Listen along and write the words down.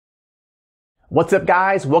What's up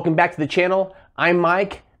guys, welcome back to the channel. I'm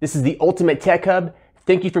Mike, this is the Ultimate Tech Hub.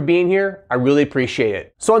 Thank you for being here, I really appreciate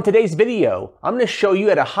it. So in today's video, I'm going to show you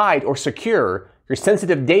how to hide or secure your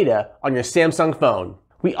sensitive data on your Samsung phone.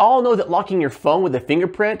 We all know that locking your phone with a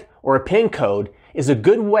fingerprint or a PIN code is a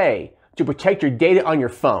good way to protect your data on your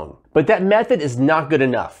phone. But that method is not good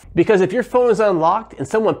enough, because if your phone is unlocked and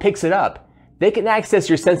someone picks it up, they can access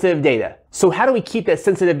your sensitive data. So how do we keep that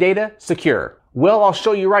sensitive data secure? Well, I'll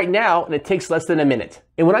show you right now, and it takes less than a minute.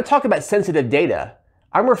 And when I talk about sensitive data,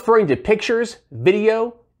 I'm referring to pictures,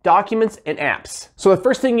 video, documents, and apps. So the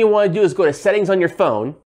first thing you want to do is go to Settings on your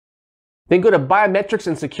phone, then go to Biometrics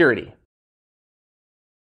and Security.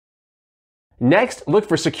 Next, look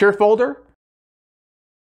for Secure Folder.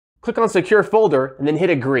 Click on Secure Folder, and then hit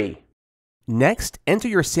Agree. Next, enter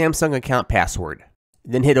your Samsung account password,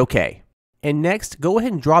 then hit OK. And next, go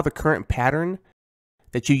ahead and draw the current pattern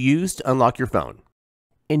that you used to unlock your phone.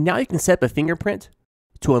 And now you can set up a fingerprint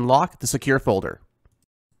to unlock the secure folder.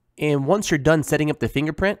 And once you're done setting up the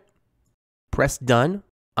fingerprint, press Done.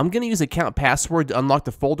 I'm going to use account password to unlock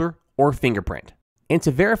the folder or fingerprint. And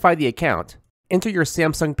to verify the account, enter your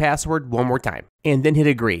Samsung password one more time, and then hit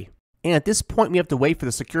Agree. And at this point, we have to wait for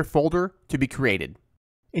the secure folder to be created.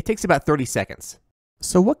 It takes about 30 seconds.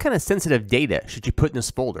 So what kind of sensitive data should you put in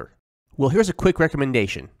this folder? Well, here's a quick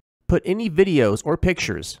recommendation. Put any videos or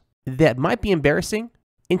pictures that might be embarrassing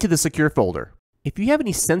into the secure folder. If you have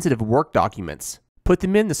any sensitive work documents, put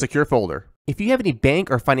them in the secure folder. If you have any bank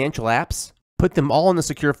or financial apps, put them all in the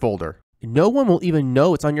secure folder. No one will even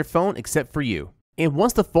know it's on your phone except for you. And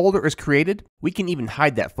once the folder is created, we can even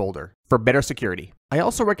hide that folder for better security. I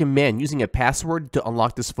also recommend using a password to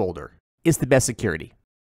unlock this folder. It's the best security.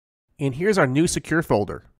 And here's our new secure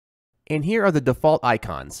folder. And here are the default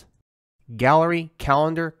icons: Gallery,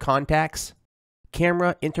 Calendar, Contacts,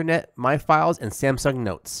 Camera, Internet, My Files, and Samsung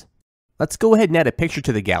Notes. Let's go ahead and add a picture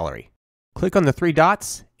to the gallery. Click on the three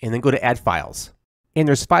dots and then go to Add Files. And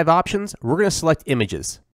there's 5 options. We're going to select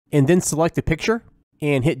Images and then select the picture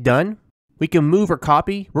and hit Done. We can move or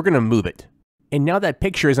copy. We're going to move it. And now that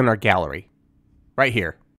picture is in our gallery, right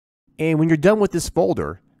here. And when you're done with this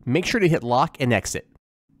folder, make sure to hit Lock and Exit.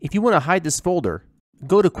 If you want to hide this folder,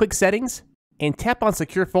 go to Quick Settings and tap on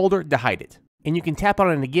Secure Folder to hide it. And you can tap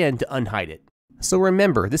on it again to unhide it. So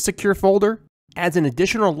remember, this secure folder adds an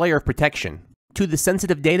additional layer of protection to the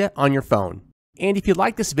sensitive data on your phone. And if you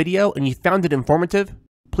like this video and you found it informative,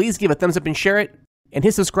 please give a thumbs up and share it, and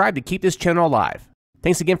hit subscribe to keep this channel alive.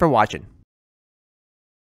 Thanks again for watching.